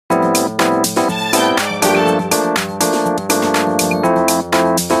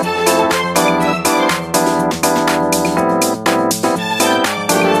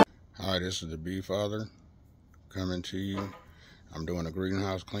This is the Bee Father coming to you. I'm doing a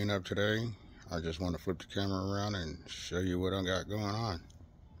greenhouse cleanup today. I just want to flip the camera around and show you what I got going on.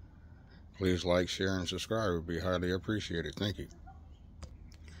 Please like, share, and subscribe. It would be highly appreciated. Thank you.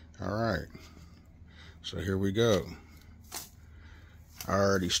 Alright, so here we go. I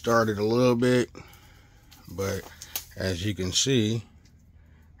already started a little bit, but as you can see,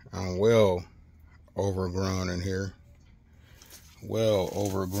 I'm well overgrown in here. But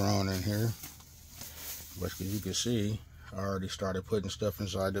as you can see, I already started putting stuff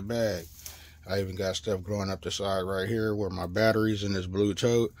inside the bag. I even got stuff growing up the side right here where my batteries in this blue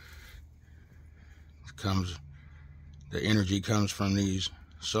tote comes. The energy comes from these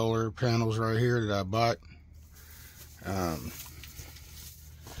solar panels right here that I bought.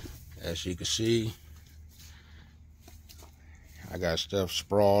 As you can see, I got stuff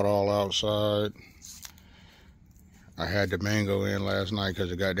sprawled all outside. I had the mango in last night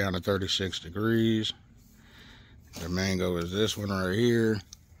because it got down to 36 degrees. The mango is this one right here.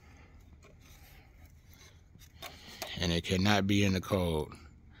 And it cannot be in the cold.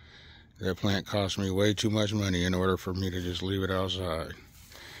 That plant cost me way too much money in order for me to just leave it outside.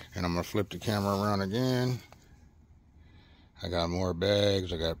 And I'm going to flip the camera around again. I got more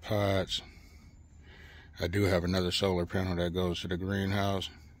bags. I got pots. I do have another solar panel that goes to the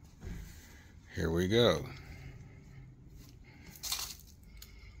greenhouse. Here we go.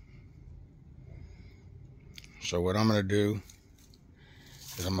 So what I'm going to do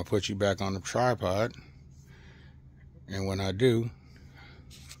is I'm going to put you back on the tripod. And when I do,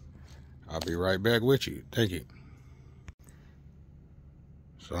 I'll be right back with you. Thank you.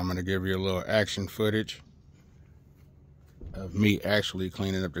 So I'm going to give you a little action footage of me actually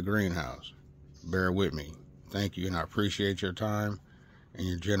cleaning up the greenhouse. Bear with me. Thank you, and I appreciate your time and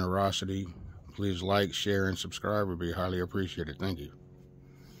your generosity. Please like, share, and subscribe. It would be highly appreciated. Thank you.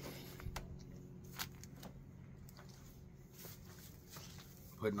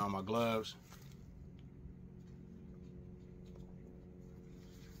 Putting on my gloves.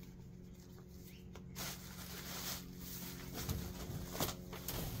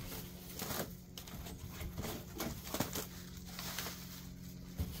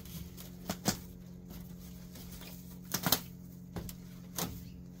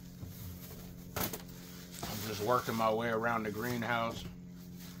 I'm just working my way around the greenhouse,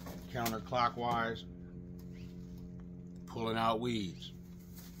 counterclockwise, pulling out weeds.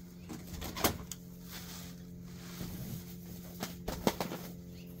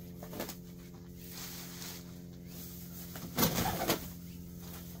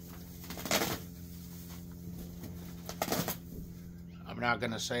 I'm not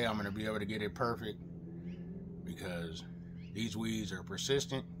going to say I'm going to be able to get it perfect because these weeds are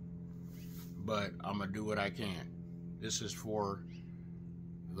persistent, but I'm going to do what I can. This is for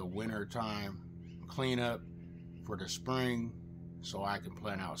the winter time cleanup for the spring so I can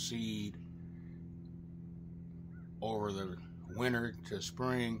plant out seed over the winter to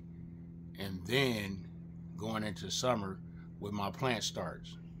spring, and then going into summer with my plant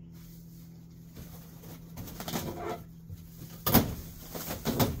starts.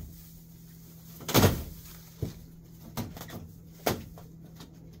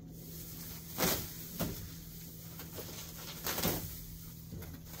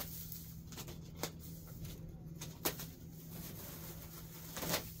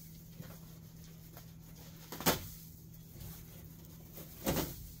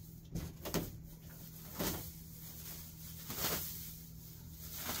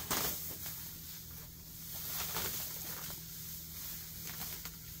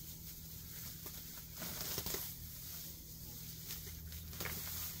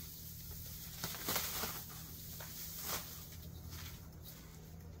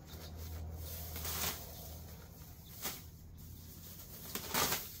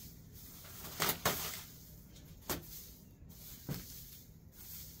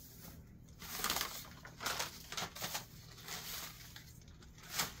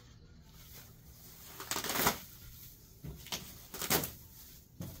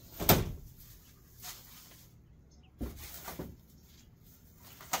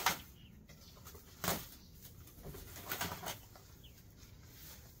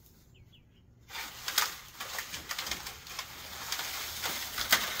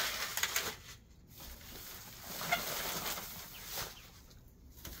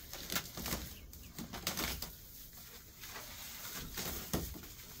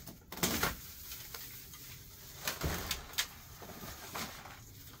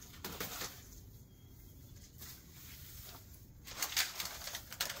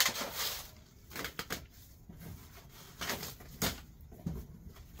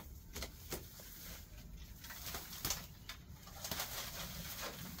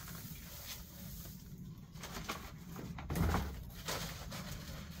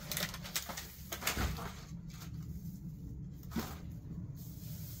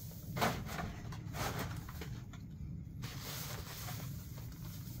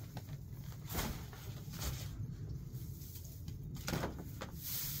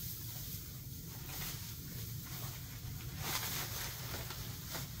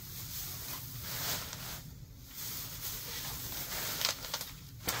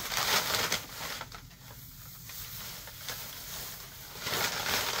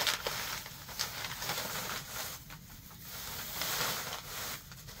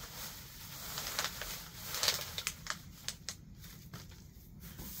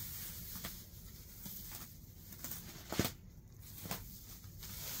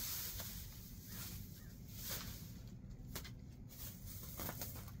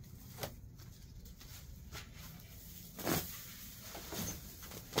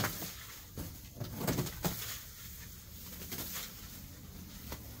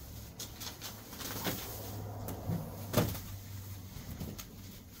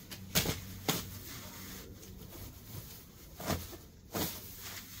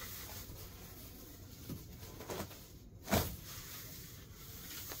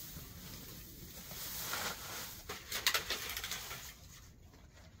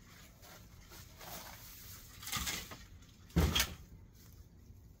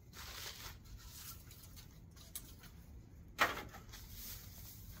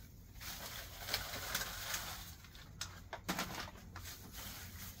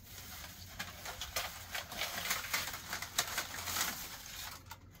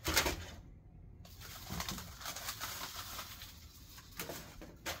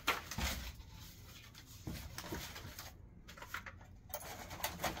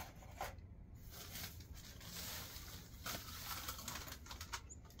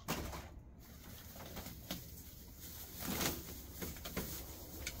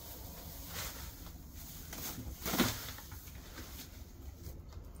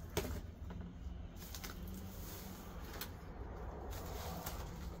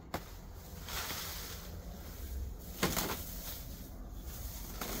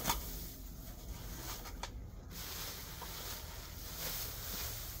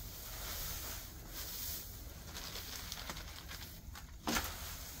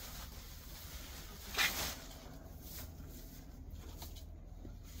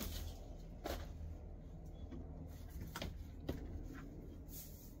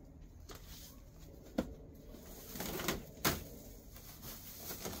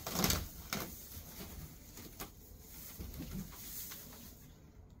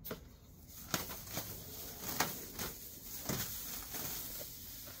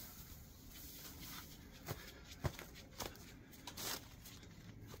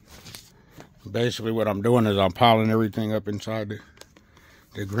 Basically what I'm doing is I'm piling everything up inside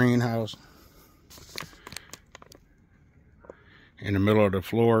the greenhouse in the middle of the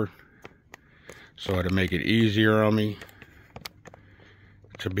floor, so it'll make it easier on me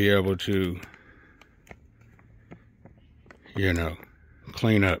to be able to, you know,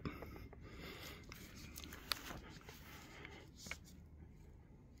 clean up.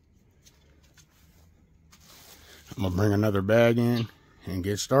 I'm gonna bring another bag in and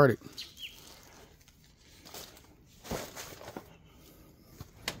get started.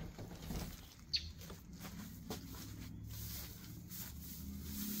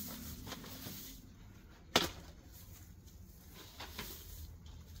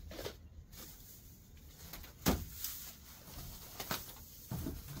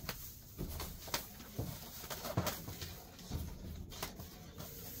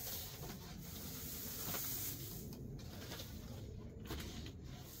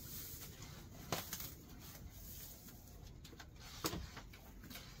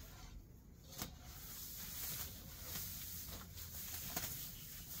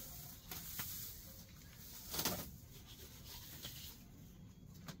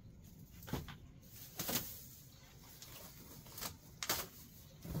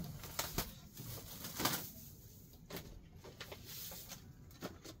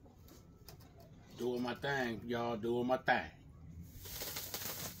 Doing my thing, y'all, doing my thing.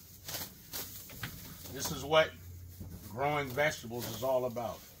 This is what growing vegetables is all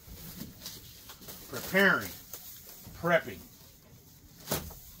about. Preparing, prepping,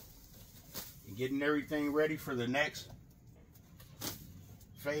 and getting everything ready for the next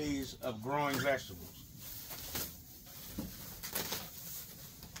phase of growing vegetables.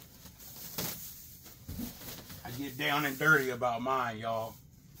 I get down and dirty about mine, y'all.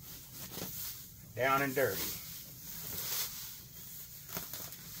 Down and dirty.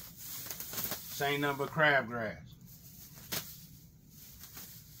 Same number of crabgrass.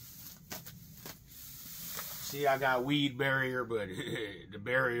 See, I got weed barrier, but the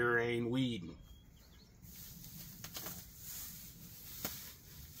barrier ain't weeding.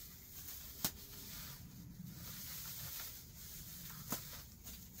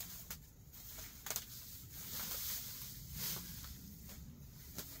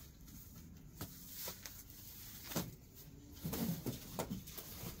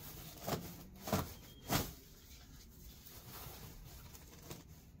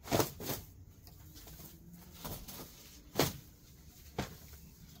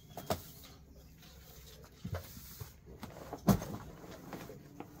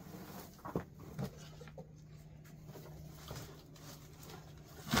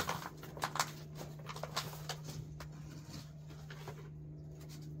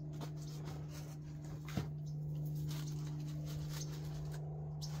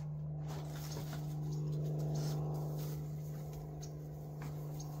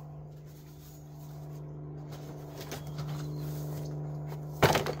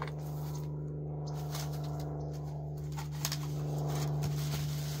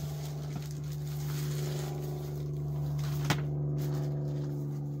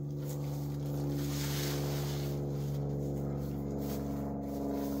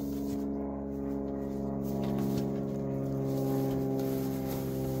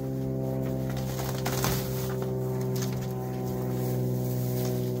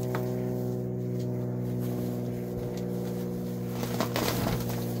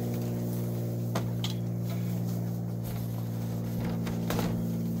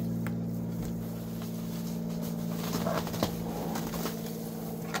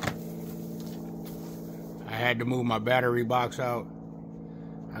 I had to move my battery box out.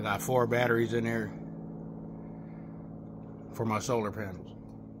 I got 4 batteries in there for my solar panels.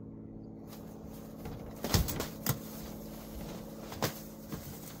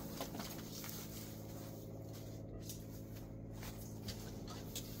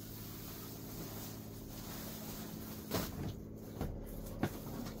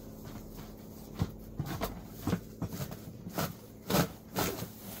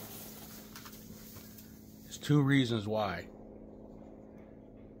 There's 2 reasons why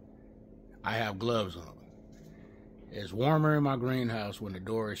I have gloves on. It's warmer in my greenhouse when the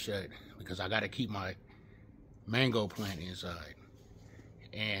door is shut because I got to keep my mango plant inside.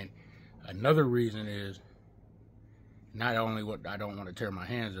 And another reason is not only what I don't want to tear my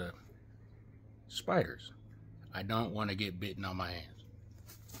hands up, spiders. I don't want to get bitten on my hands.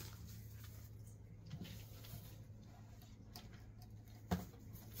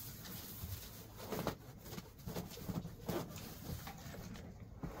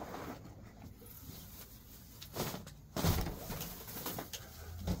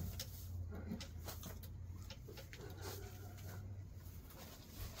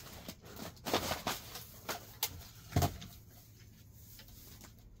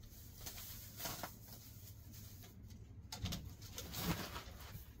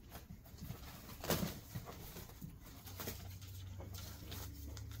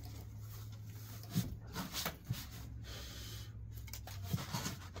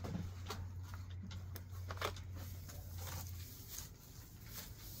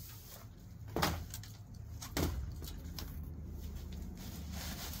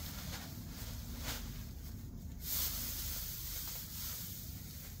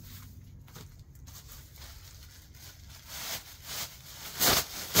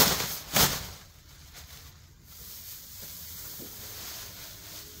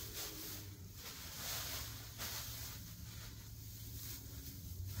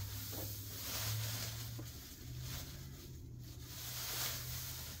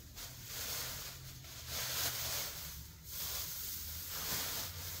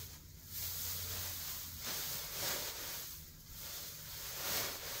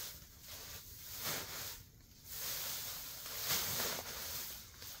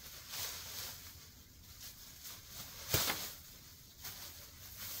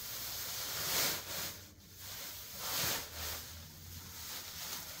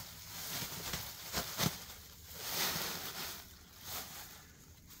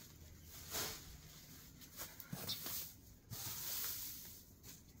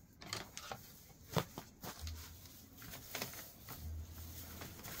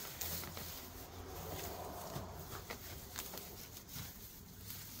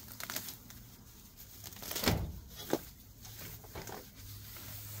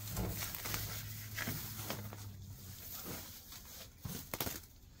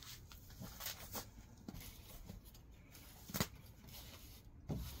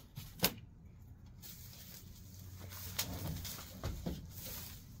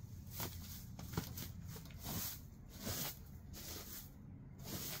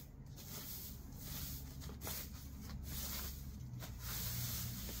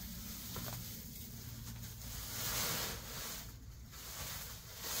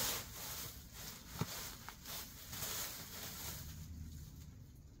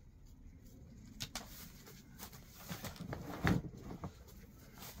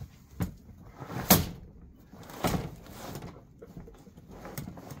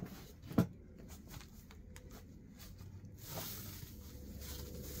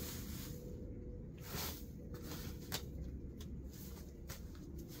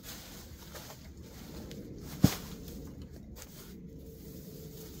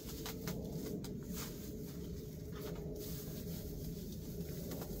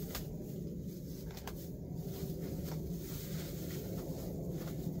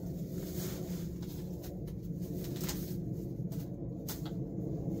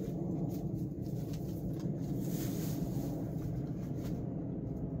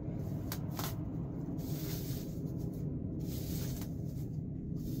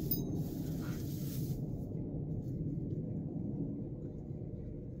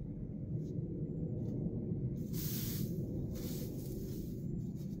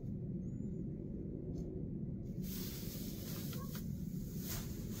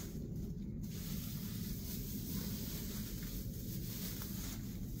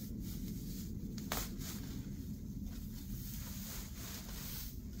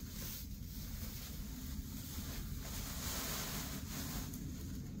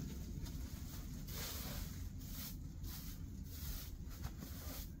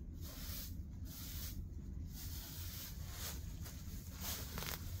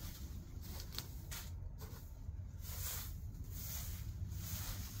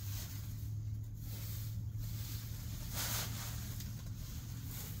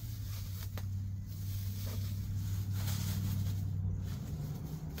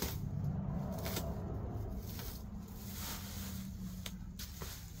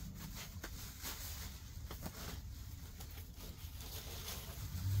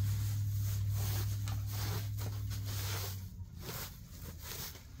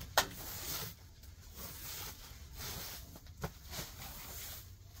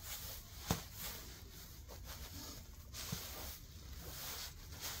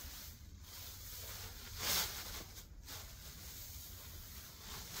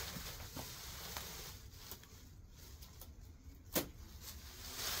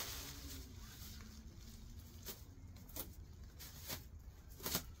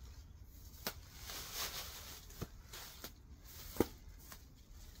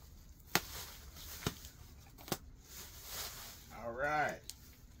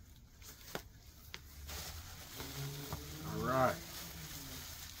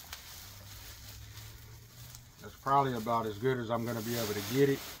 probably about as good as I'm going to be able to get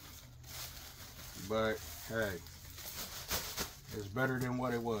it. But hey, it's better than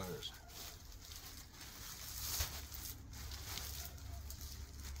what it was.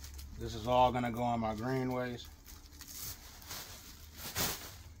 This is all going to go on my greenways.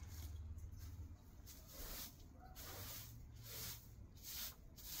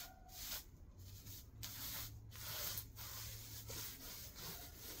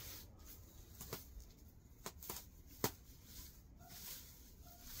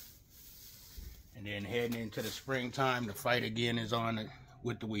 And then heading into the springtime, the fight again is on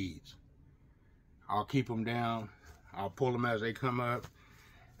with the weeds. I'll keep them down. I'll pull them as they come up.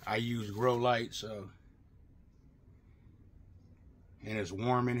 I use grow light, so, and it's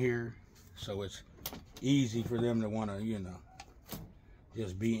warm in here, so it's easy for them to want to, you know,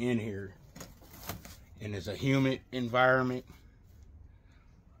 just be in here. And it's a humid environment,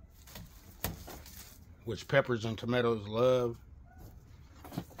 which peppers and tomatoes love.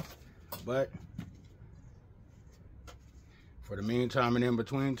 But for the meantime and in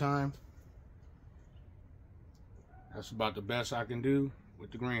between time, that's about the best I can do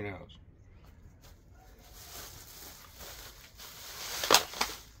with the greenhouse.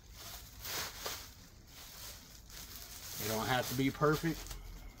 It don't have to be perfect.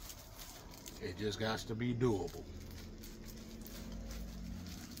 It just got to be doable.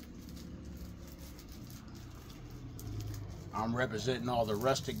 I'm representing all the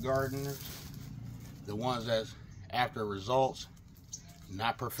rustic gardeners, the ones that's after results,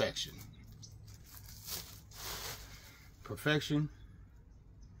 not perfection. Perfection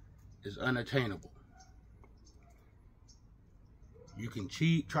is unattainable. You can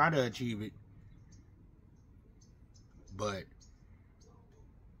try to achieve it, but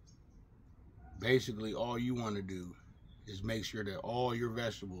basically all you want to do is make sure that all your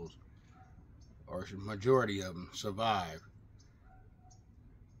vegetables, or majority of them, survive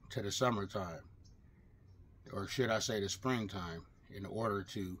to the summertime, or should I say the springtime, in order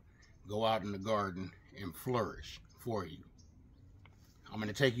to go out in the garden and flourish for you. I'm going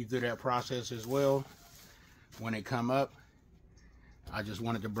to take you through that process as well when it come up. I just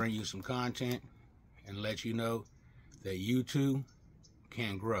wanted to bring you some content and let you know that you too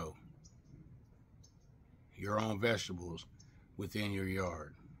can grow your own vegetables within your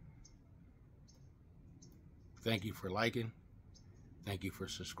yard. Thank you for liking. Thank you for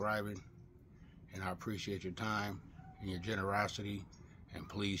subscribing. And I appreciate your time and your generosity. And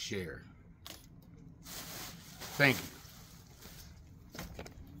please share. Thank you.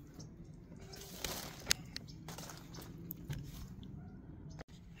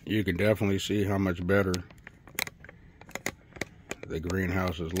 You can definitely see how much better the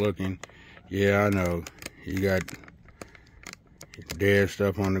greenhouse is looking. Yeah, I know. You got dead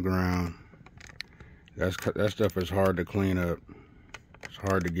stuff on the ground. That stuff is hard to clean up. It's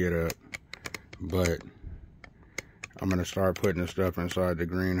hard to get up. But I'm going to start putting the stuff inside the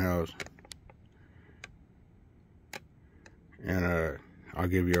greenhouse. And I'll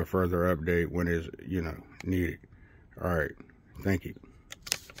give you a further update when it's, you know, needed. All right. Thank you.